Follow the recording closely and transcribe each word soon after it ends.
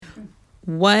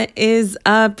What is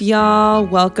up, y'all?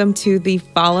 Welcome to the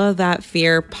Follow That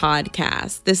Fear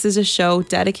podcast. This is a show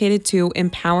dedicated to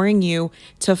empowering you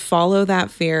to follow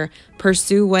that fear,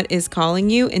 pursue what is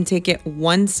calling you, and take it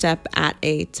one step at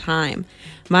a time.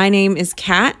 My name is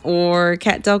Kat, or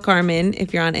Kat Del Carmen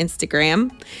if you're on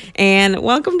Instagram, and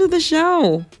welcome to the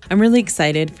show. I'm really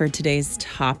excited for today's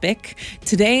topic.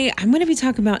 Today, I'm going to be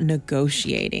talking about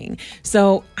negotiating.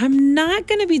 So I'm not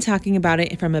going to be talking about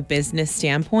it from a business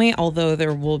standpoint, although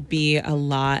there will be a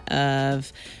lot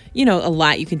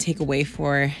you can take away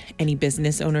for any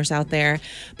business owners out there.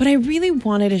 But I really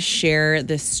wanted to share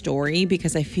this story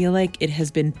because I feel like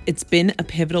it's been a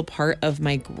pivotal part of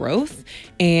my growth,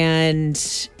 and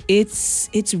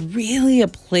it's really a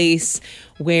place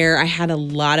where I had a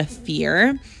lot of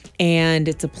fear, and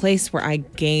it's a place where I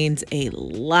gained a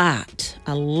lot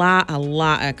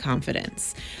of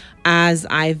confidence. As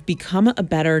I've become a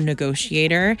better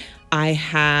negotiator, I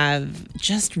have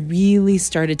just really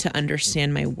started to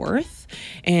understand my worth,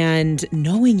 and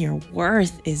knowing your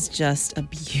worth is just a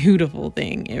beautiful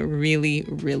thing. It really,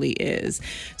 really is.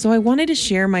 So I wanted to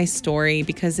share my story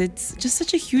because it's just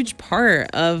such a huge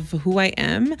part of who I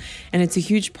am, and it's a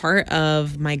huge part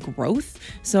of my growth.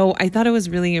 So I thought it was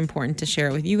really important to share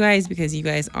it with you guys because you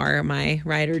guys are my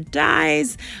ride or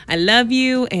dies. I love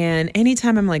you. And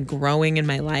anytime I'm like growing in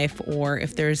my life, or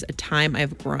if there's a time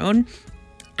I've grown,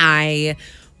 I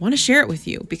want to share it with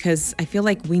you because I feel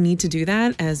like we need to do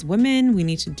that as women. We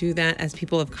need to do that as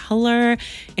people of color.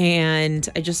 And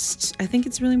I think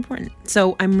it's really important.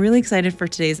 So I'm really excited for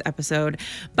today's episode.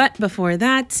 But before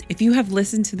that, if you have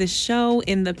listened to this show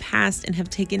in the past and have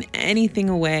taken anything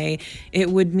away, it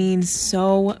would mean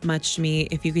so much to me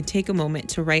if you could take a moment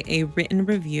to write a written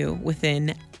review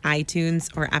within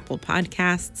iTunes or Apple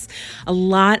Podcasts. A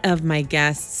lot of my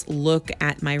guests look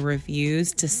at my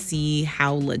reviews to see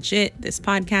how legit this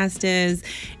podcast is,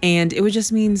 and it would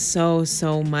just mean so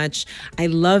much. I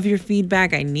love your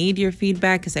feedback. I need your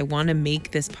feedback because I want to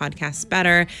make this podcast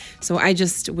better. So I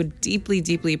just would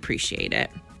deeply appreciate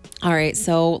it. All right,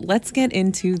 so let's get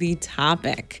into the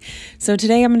topic. So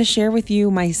today I'm going to share with you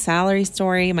my salary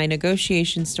story, my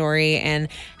negotiation story, and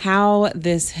how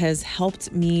this has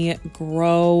helped me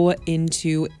grow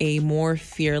into a more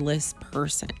fearless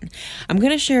person. I'm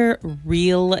going to share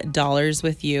real dollars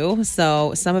with you.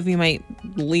 So some of you might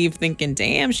leave thinking,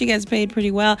 damn, she gets paid pretty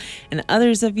well. And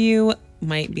others of you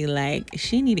might be like,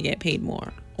 she need to get paid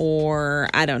more. Or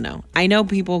I don't know. I know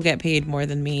people get paid more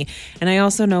than me. And I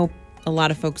also know a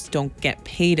lot of folks don't get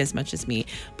paid as much as me,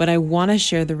 but I want to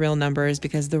share the real numbers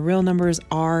because the real numbers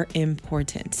are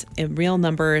important. And real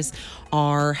numbers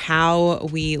are how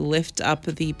we lift up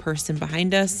the person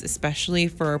behind us, especially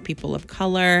for people of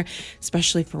color,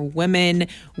 especially for women.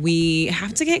 We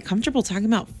have to get comfortable talking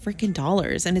about freaking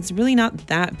dollars, and it's really not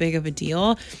that big of a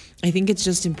deal. I think it's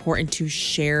just important to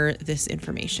share this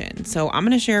information. So I'm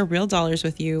going to share real dollars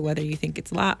with you, whether you think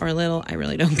it's a lot or a little. I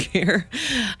really don't care.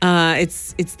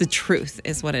 It's the truth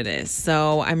is what it is.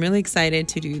 So I'm really excited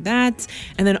to do that.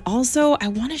 And then also I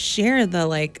want to share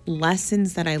the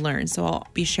lessons that I learned. So I'll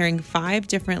be sharing 5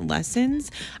 different lessons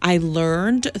I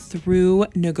learned through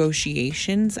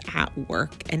negotiations at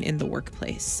work and in the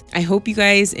workplace. I hope you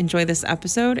guys enjoy this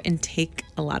episode and take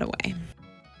a lot away.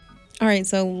 All right,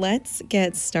 so let's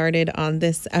get started on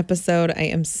this episode. I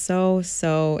am so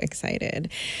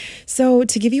excited. So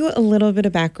to give you a little bit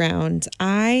of background,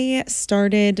 I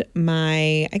started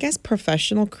my,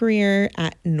 professional career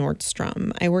at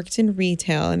Nordstrom. I worked in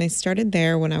retail, and I started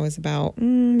there when I was about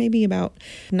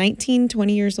 19,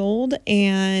 20 years old.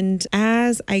 And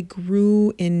as I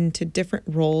grew into different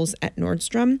roles at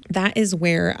Nordstrom, that is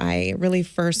where I really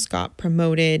first got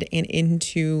promoted and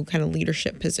into kind of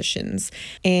leadership positions.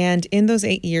 And in those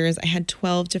 8 years, I had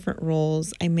 12 different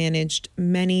roles. I managed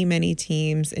many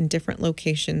teams in different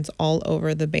locations all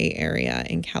over the Bay Area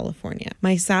in California.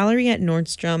 My salary at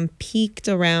Nordstrom peaked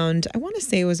around, I want to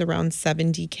say it was around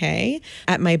 $70K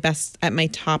at my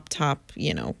top,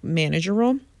 manager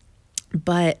role.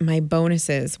 But my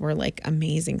bonuses were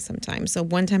amazing sometimes. So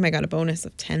one time I got a bonus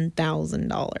of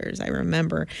 $10,000. I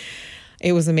remember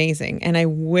it was amazing. And I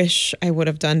wish I would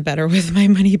have done better with my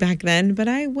money back then, but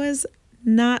I was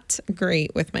not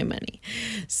great with my money.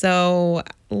 So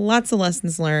lots of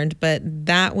lessons learned, but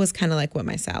that was kind of what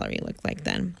my salary looked like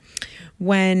then.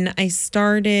 When I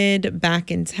started back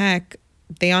in tech,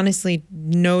 they honestly,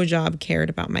 no job cared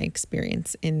about my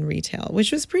experience in retail,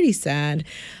 which was pretty sad,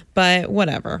 but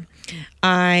whatever.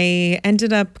 I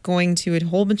ended up going to a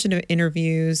whole bunch of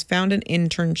interviews, found an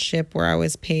internship where I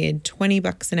was paid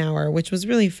 $20 an hour, which was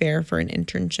really fair for an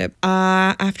internship.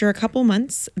 After a couple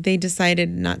months, they decided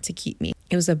not to keep me.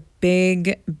 It was a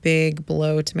big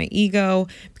blow to my ego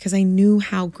because I knew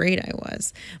how great I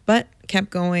was, but kept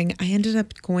going. I ended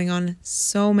up going on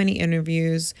so many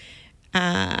interviews.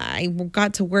 I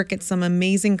got to work at some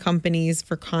amazing companies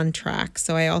for contracts.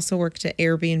 So I also worked at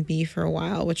Airbnb for a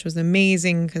while, which was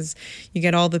amazing because you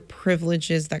get all the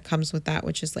privileges that comes with that,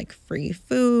 which is like free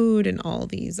food and all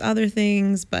these other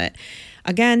things. But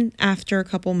again, after a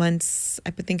couple months,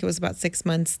 I think it was about 6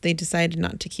 months, they decided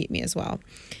not to keep me as well.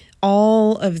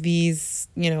 All of these,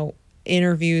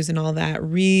 interviews and all that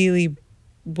really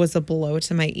was a blow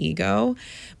to my ego,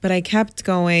 but I kept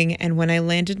going. And when I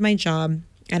landed my job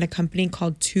at a company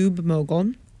called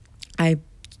TubeMogul, I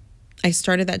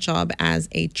started that job as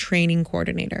a training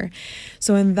coordinator.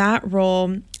 So in that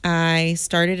role, I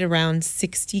started around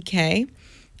 $60K,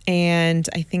 and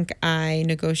I think I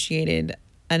negotiated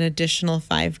an additional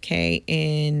 $5K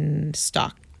in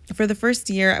stock. For the first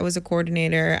year, I was a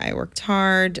coordinator. I worked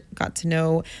hard, got to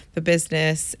know the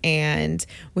business, and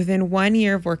within 1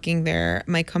 year of working there,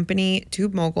 my company,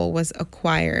 TubeMogul, was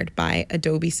acquired by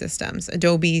Adobe Systems.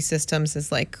 Adobe Systems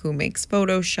is like who makes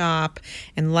Photoshop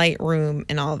and Lightroom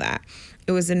and all that.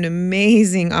 It was an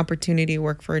amazing opportunity to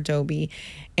work for Adobe,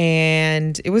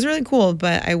 and it was really cool,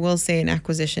 but I will say an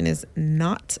acquisition is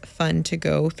not fun to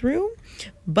go through.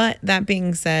 But that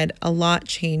being said, a lot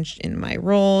changed in my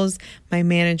roles. My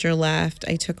manager left.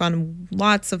 I took on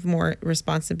lots of more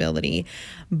responsibility,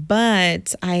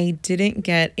 but I didn't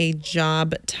get a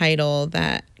job title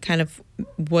that kind of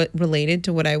what related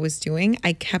to what I was doing.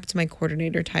 I kept my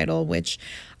coordinator title, which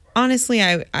honestly,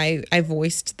 I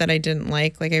voiced that I didn't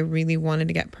like I really wanted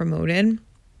to get promoted.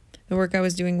 The work I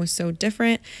was doing was so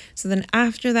different. So then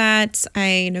after that,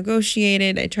 I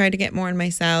negotiated. I tried to get more in my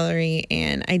salary,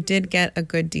 and I did get a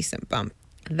good, decent bump.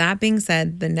 That being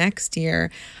said, the next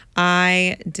year,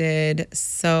 I did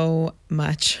so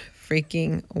much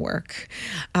freaking work.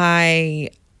 I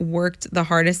worked the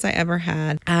hardest I ever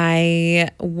had. I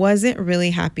wasn't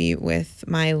really happy with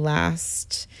my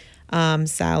last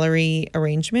salary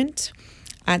arrangement.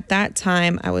 At that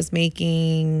time, I was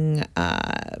making,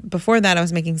 before that, I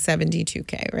was making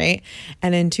 $72K, right?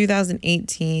 And in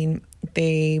 2018,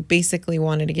 they basically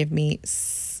wanted to give me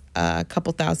a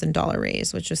couple $1,000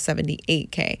 raise, which was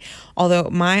 $78K.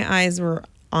 Although my eyes were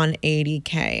on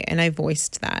 $80K, and I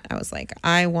voiced that. I was like,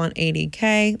 I want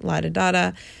 $80K, la da da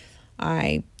da.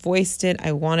 I voiced it.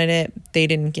 I wanted it. They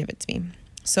didn't give it to me.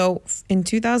 So in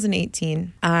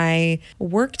 2018, I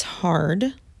worked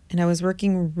hard. And I was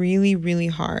working really, really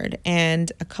hard. And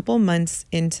a couple months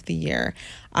into the year,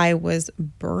 I was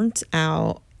burnt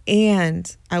out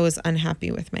and I was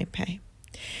unhappy with my pay.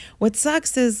 What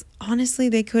sucks is, honestly,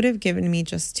 they could have given me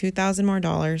just $2,000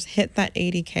 more, hit that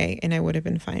 $80K, and I would have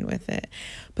been fine with it.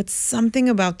 But something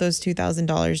about those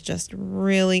 $2,000 just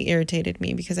really irritated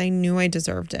me because I knew I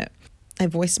deserved it. I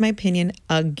voiced my opinion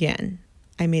again.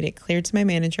 I made it clear to my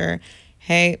manager,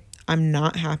 hey, I'm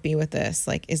not happy with this.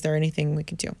 Is there anything we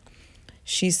could do?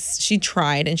 She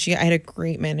tried, and I had a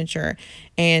great manager,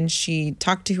 and she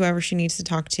talked to whoever she needs to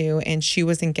talk to, and she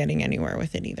wasn't getting anywhere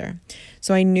with it either.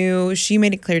 So I knew, she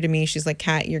made it clear to me, she's like,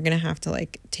 Kat, you're going to have to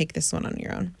take this one on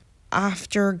your own.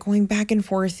 After going back and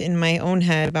forth in my own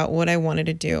head about what I wanted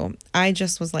to do, I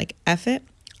just was like, F it.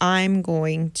 I'm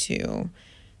going to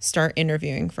start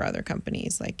interviewing for other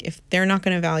companies. If they're not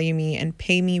going to value me and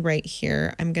pay me right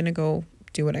here, I'm going to go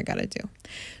do what I got to do.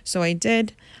 So I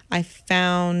did. I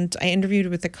interviewed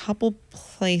with a couple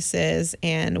places,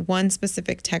 and one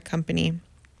specific tech company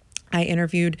I had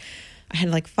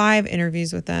 5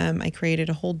 interviews with them. I created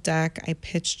a whole deck. I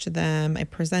pitched to them. I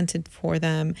presented for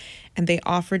them, and they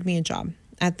offered me a job.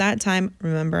 At that time,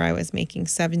 remember, I was making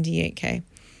 $78K,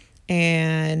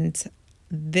 and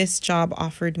this job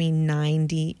offered me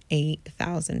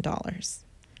 $98,000.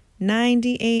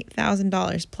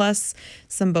 $98,000 plus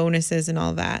some bonuses and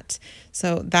all that.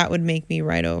 So that would make me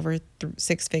right over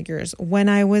 6 figures when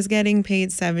I was getting paid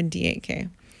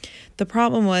 $78K. The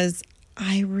problem was,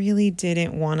 I really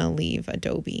didn't want to leave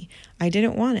Adobe. I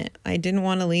didn't want it. I didn't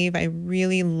want to leave. I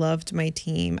really loved my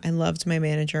team. I loved my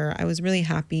manager. I was really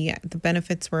happy. The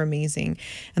benefits were amazing,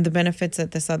 and the benefits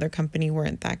at this other company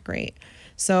weren't that great.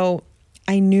 So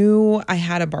I knew I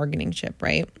had a bargaining chip,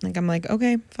 right? I'm like,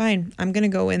 okay, fine. I'm going to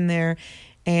go in there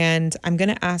and I'm going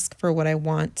to ask for what I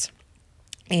want.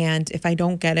 And if I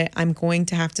don't get it, I'm going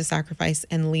to have to sacrifice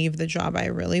and leave the job I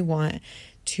really want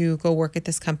to go work at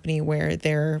this company where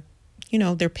they're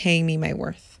paying me my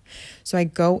worth. So I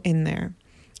go in there,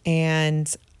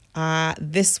 and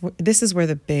this is where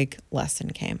the big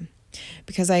lesson came,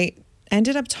 because I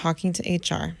ended up talking to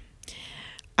HR.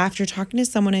 After talking to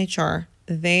someone in HR,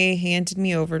 they handed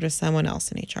me over to someone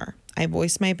else in HR. I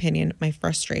voiced my opinion, my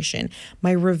frustration.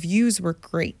 My reviews were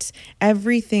great.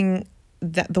 Everything,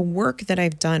 that the work that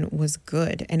I've done was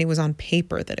good, and it was on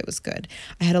paper that it was good.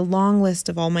 I had a long list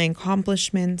of all my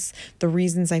accomplishments, the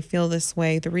reasons I feel this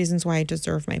way, the reasons why I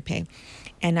deserve my pay.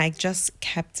 And I just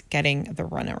kept getting the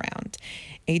runaround.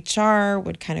 HR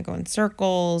would kind of go in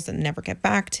circles and never get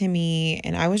back to me,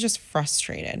 and I was just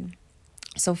frustrated.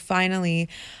 So finally,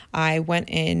 I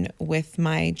went in with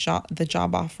the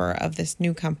job offer of this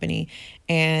new company,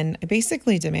 and I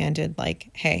basically demanded,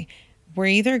 like, hey, we're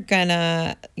either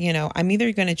gonna, I'm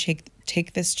either gonna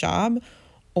take this job,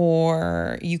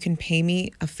 or you can pay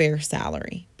me a fair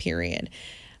salary, period.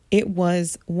 It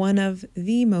was one of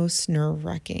the most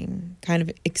nerve-wracking kind of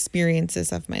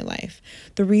experiences of my life.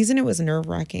 The reason it was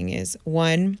nerve-wracking is,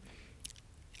 one,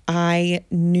 I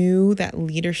knew that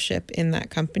leadership in that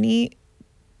company,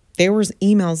 there was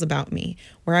emails about me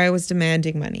where I was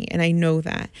demanding money, and I know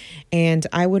that. And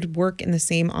I would work in the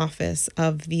same office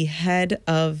of the head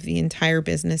of the entire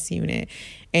business unit.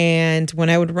 And when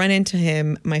I would run into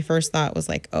him, my first thought was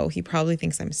like, oh, he probably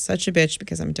thinks I'm such a bitch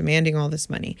because I'm demanding all this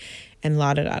money, and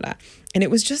la da da da. And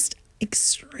it was just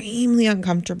extremely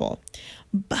uncomfortable.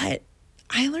 But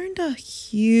I learned a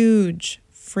huge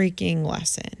freaking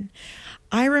lesson.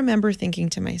 I remember thinking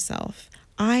to myself,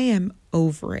 I am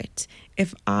over it.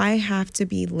 If I have to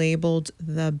be labeled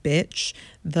the bitch,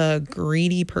 the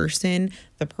greedy person,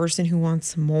 the person who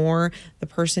wants more, the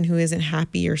person who isn't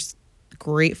happy or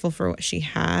grateful for what she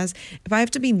has, if I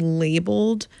have to be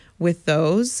labeled with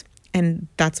those, and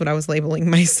that's what I was labeling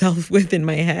myself with in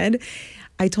my head,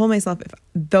 I told myself, if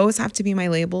those have to be my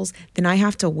labels, then I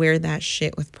have to wear that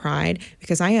shit with pride,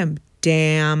 because I am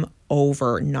damn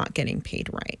over not getting paid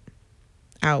right.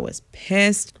 I was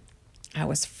pissed. I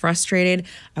was frustrated.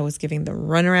 I was giving the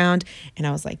runaround, and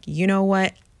I was like, you know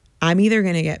what? I'm either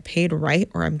going to get paid right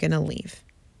or I'm going to leave.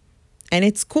 And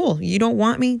it's cool. You don't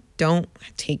want me? Don't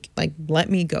let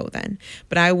me go then.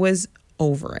 But I was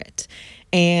over it.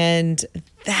 And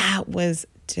that was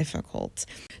difficult.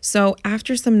 So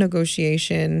after some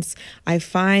negotiations, I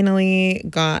finally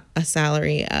got a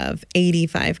salary of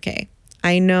 $85K.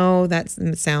 I know that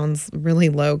sounds really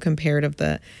low compared to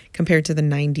the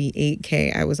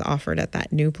 $98K I was offered at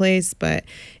that new place, but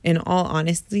in all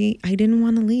honesty, I didn't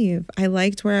want to leave. I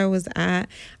liked where I was at.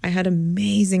 I had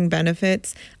amazing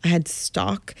benefits. I had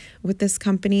stock with this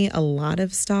company, a lot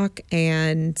of stock,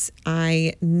 and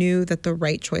I knew that the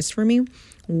right choice for me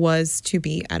was to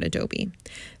be at Adobe.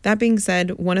 That being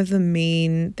said, one of the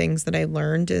main things that I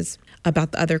learned is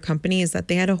about the other company is that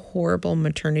they had a horrible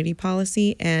maternity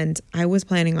policy, and I was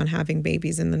planning on having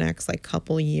babies in the next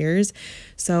couple years.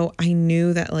 So I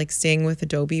knew that staying with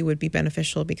Adobe would be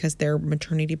beneficial because their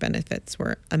maternity benefits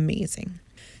were amazing.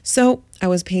 So I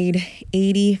was paid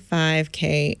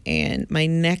 $85K, and my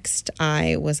next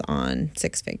eye was on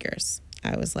six figures.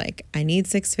 I was like, I need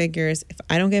six figures. If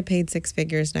I don't get paid six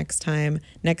figures next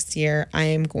year, I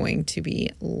am going to be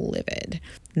livid.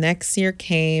 Next year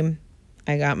came,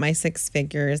 I got my six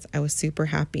figures. I was super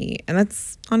happy. And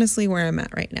that's honestly where I'm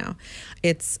at right now.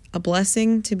 It's a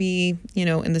blessing to be,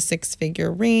 in the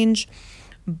six-figure range,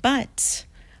 but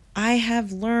I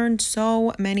have learned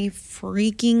so many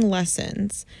freaking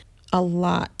lessons. A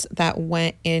lot that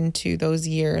went into those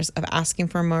years of asking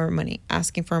for more money,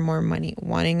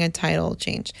 wanting a title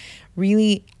change,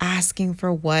 really asking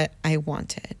for what I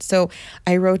wanted. So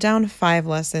I wrote down 5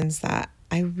 lessons that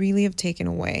I really have taken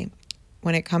away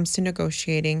when it comes to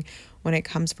negotiating, when it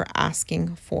comes for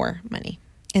asking for money.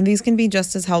 And these can be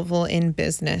just as helpful in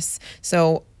business.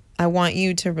 So I want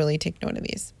you to really take note of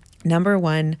these. Number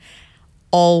 1,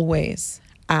 always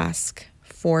ask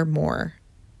for more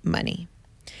money.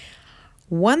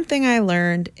 One thing I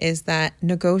learned is that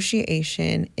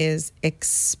negotiation is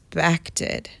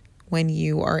expected when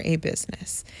you are a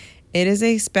business. It is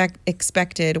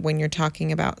expected when you're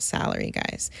talking about salary,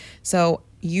 guys. So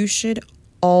you should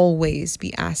always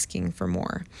be asking for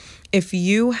more. If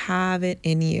you have it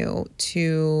in you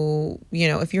to,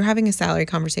 if you're having a salary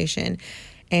conversation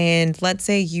and let's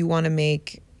say you want to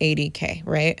make $80K,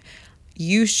 right?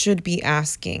 You should be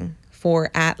asking for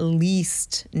at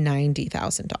least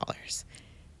 $90,000.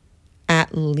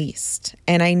 At least.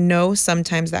 And I know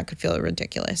sometimes that could feel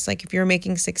ridiculous. If you're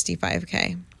making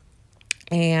 $65K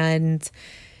and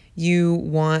you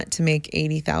want to make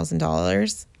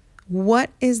 $80,000, what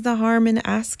is the harm in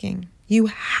asking? You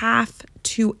have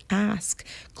to ask.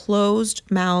 Closed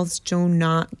mouths do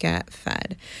not get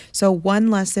fed. So one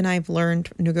lesson I've learned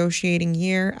negotiating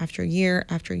year after year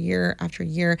after year after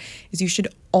year is you should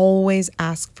always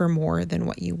ask for more than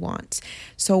what you want.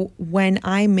 So when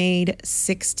I made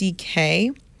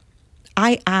 $60K,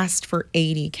 I asked for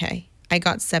 $80K. I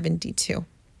got 72.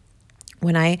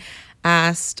 When I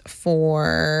asked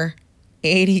for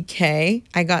 $80K,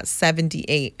 I got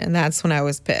 78, and that's when I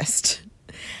was pissed.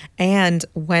 And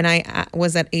when I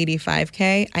was at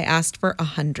 $85K, I asked for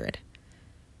 100.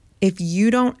 If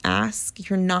you don't ask,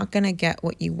 you're not going to get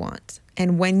what you want.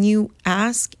 And when you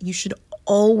ask, you should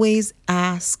always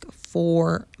ask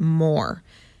for more.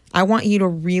 I want you to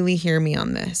really hear me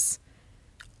on this.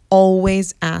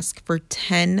 Always ask for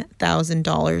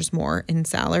 $10,000 more in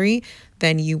salary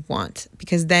than you want,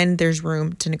 because then there's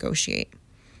room to negotiate.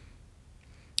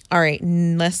 All right,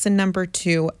 lesson number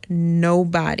 2,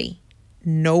 nobody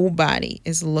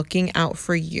is looking out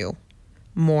for you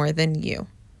more than you.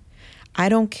 I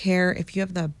don't care if you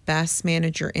have the best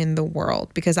manager in the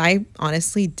world, because I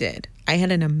honestly did. I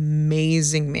had an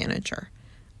amazing manager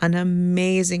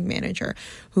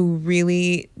who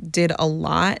really did a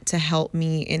lot to help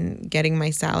me in getting my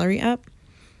salary up.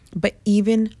 But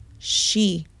even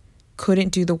she couldn't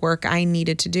do the work I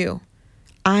needed to do.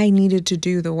 I needed to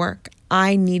do the work.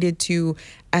 I needed to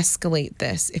escalate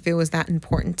this if it was that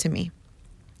important to me.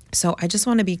 So I just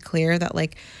want to be clear that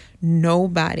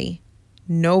nobody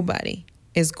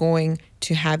is going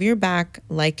to have your back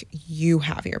like you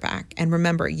have your back. And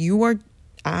remember, you are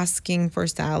asking for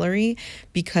salary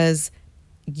because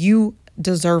you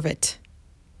deserve it.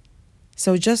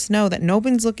 So just know that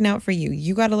nobody's looking out for you.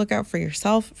 You got to look out for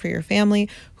yourself, for your family,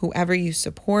 whoever you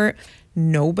support.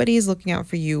 Nobody's looking out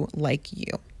for you like you.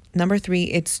 Number 3,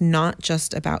 it's not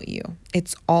just about you.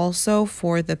 It's also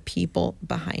for the people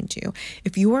behind you.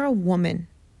 If you are a woman,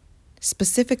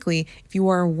 specifically, if you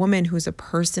are a woman who's a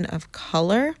person of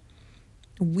color,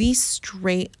 we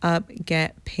straight up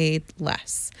get paid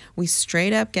less.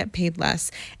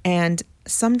 And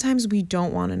sometimes we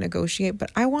don't want to negotiate,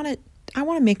 but I want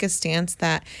to make a stance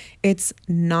that it's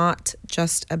not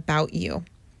just about you.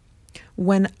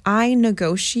 When I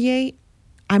negotiate,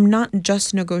 I'm not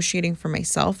just negotiating for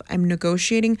myself. I'm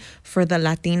negotiating for the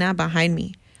Latina behind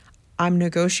me. I'm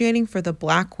negotiating for the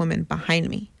Black woman behind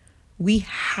me. We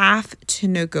have to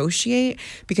negotiate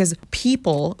because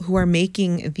people who are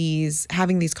having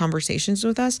these conversations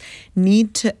with us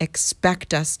need to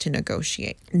expect us to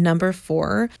negotiate. Number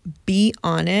 4, be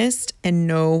honest and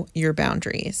know your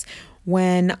boundaries.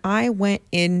 When I went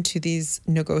into these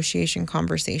negotiation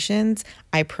conversations,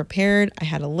 I prepared, I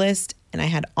had a list, and I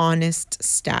had honest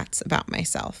stats about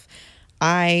myself.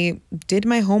 I did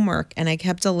my homework and I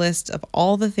kept a list of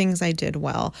all the things I did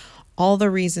well, all the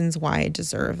reasons why I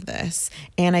deserve this,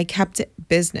 and I kept it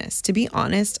business. To be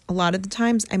honest, a lot of the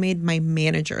times I made my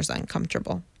managers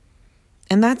uncomfortable,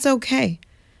 and that's okay.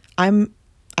 I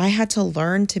had to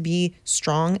learn to be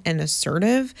strong and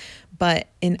assertive, but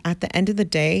at the end of the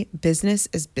day, business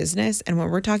is business, and when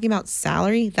we're talking about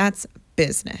salary, that's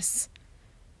business.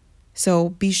 So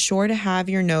be sure to have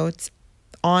your notes,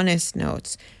 honest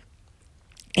notes,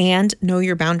 and know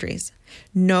your boundaries.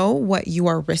 Know what you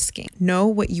are risking.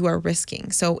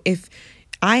 So if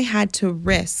I had to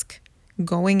risk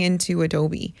going into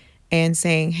Adobe and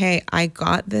saying, hey, I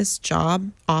got this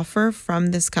job offer from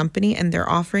this company and they're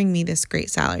offering me this great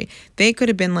salary, they could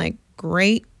have been like,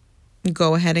 great,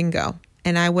 go ahead and go.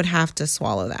 And I would have to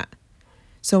swallow that.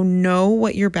 So know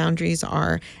what your boundaries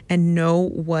are and know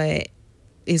what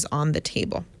is on the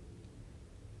table.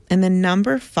 And then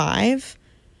number 5,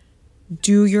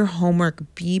 do your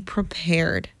homework. Be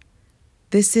prepared.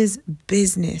 This is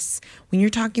business. When you're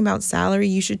talking about salary,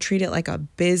 you should treat it like a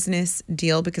business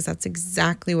deal because that's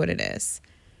exactly what it is.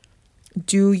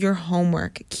 Do your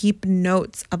homework. Keep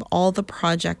notes of all the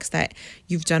projects that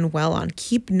you've done well on.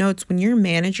 Keep notes. When your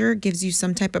manager gives you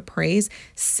some type of praise,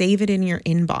 save it in your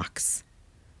inbox.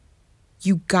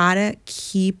 You gotta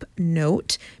keep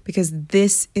note because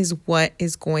this is what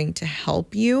is going to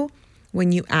help you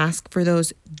when you ask for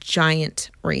those giant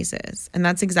raises. And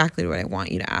that's exactly what I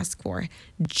want you to ask for,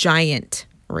 giant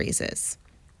raises.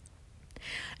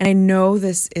 And I know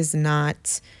this is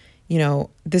not,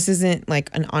 this isn't like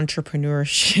an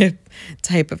entrepreneurship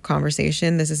type of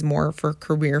conversation. This is more for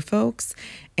career folks.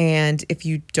 And if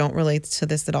you don't relate to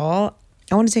this at all,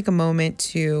 I want to take a moment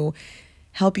to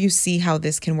help you see how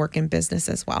this can work in business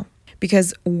as well.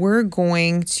 Because we're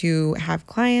going to have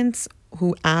clients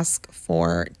who ask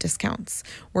for discounts.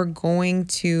 We're going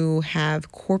to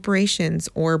have corporations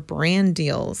or brand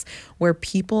deals where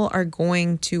people are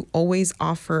going to always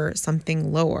offer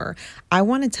something lower. I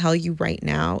want to tell you right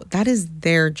now, that is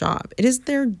their job. It is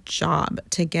their job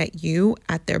to get you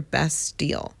at their best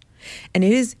deal. And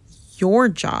it is your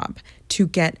job to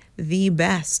get the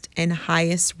best and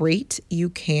highest rate you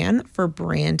can for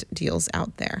brand deals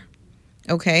out there.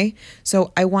 Okay,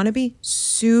 so I want to be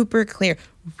super clear.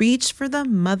 Reach for the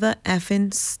mother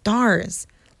effing stars.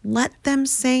 Let them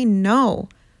say no.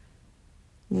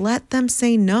 Let them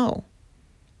say no.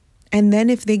 And then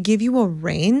if they give you a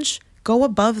range, go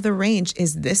above the range.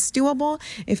 Is this doable?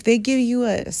 If they give you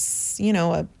a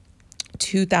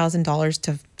 $2,000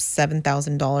 to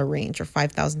 $7,000 range or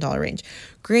 $5,000 range,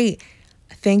 great.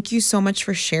 Thank you so much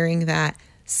for sharing that.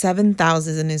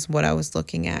 7,000 is what I was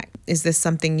looking at. Is this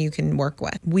something you can work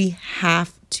with? We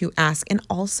have to ask. And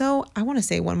also, I want to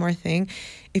say one more thing.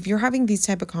 If you're having these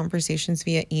type of conversations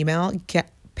via email,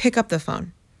 pick up the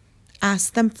phone.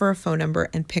 Ask them for a phone number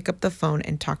and pick up the phone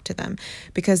and talk to them,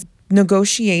 because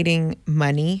negotiating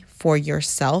money for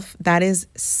yourself, that is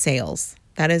sales.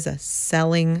 That is a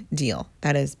selling deal.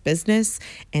 That is business.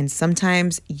 And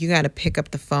sometimes you got to pick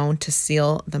up the phone to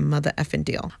seal the mother effing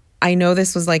deal. I know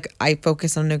this was like, I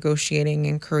focus on negotiating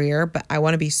and career, but I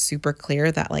want to be super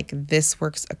clear that like this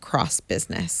works across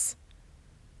business.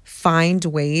 Find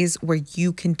ways where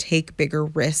you can take bigger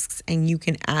risks and you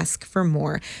can ask for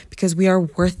more, because we are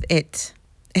worth it,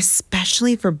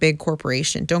 especially for big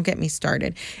corporation. Don't get me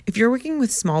started. If you're working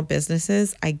with small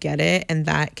businesses, I get it. And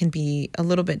that can be a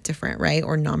little bit different, right?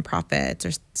 Or nonprofits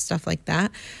or stuff like that.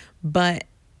 But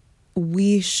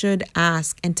we should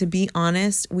ask. And to be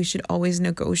honest, we should always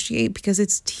negotiate, because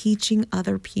it's teaching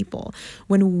other people.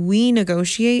 When we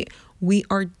negotiate, we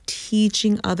are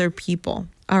teaching other people.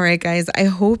 All right, guys, I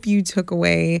hope you took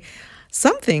away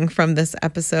something from this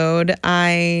episode.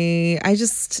 I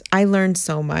learned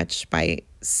so much by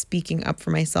speaking up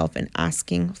for myself and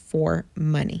asking for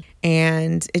money.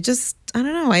 And it just, I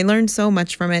don't know, I learned so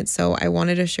much from it. So I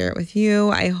wanted to share it with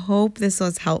you. I hope this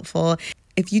was helpful.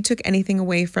 If you took anything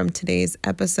away from today's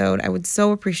episode, I would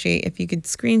so appreciate if you could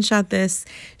screenshot this,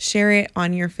 share it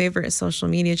on your favorite social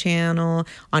media channel,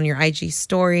 on your IG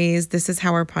stories. This is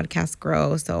how our podcast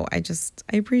grows. So I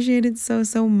appreciate it so,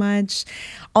 so much.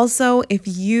 Also, if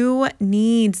you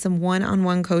need some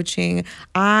one-on-one coaching,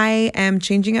 I am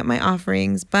changing up my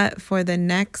offerings, but for the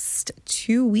next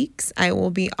 2 weeks, I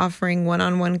will be offering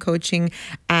one-on-one coaching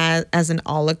as an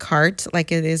a la carte,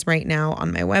 like it is right now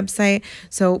on my website.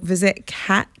 So visit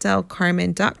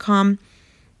katdelcarmen.com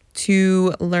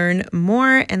to learn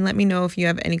more, and let me know if you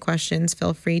have any questions.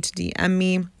 Feel free to DM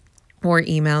me or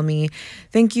email me.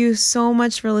 Thank you so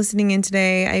much for listening in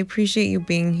today. I appreciate you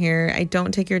being here. I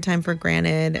don't take your time for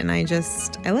granted, and I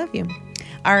love you.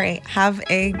 All right, have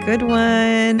a good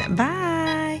one. Bye.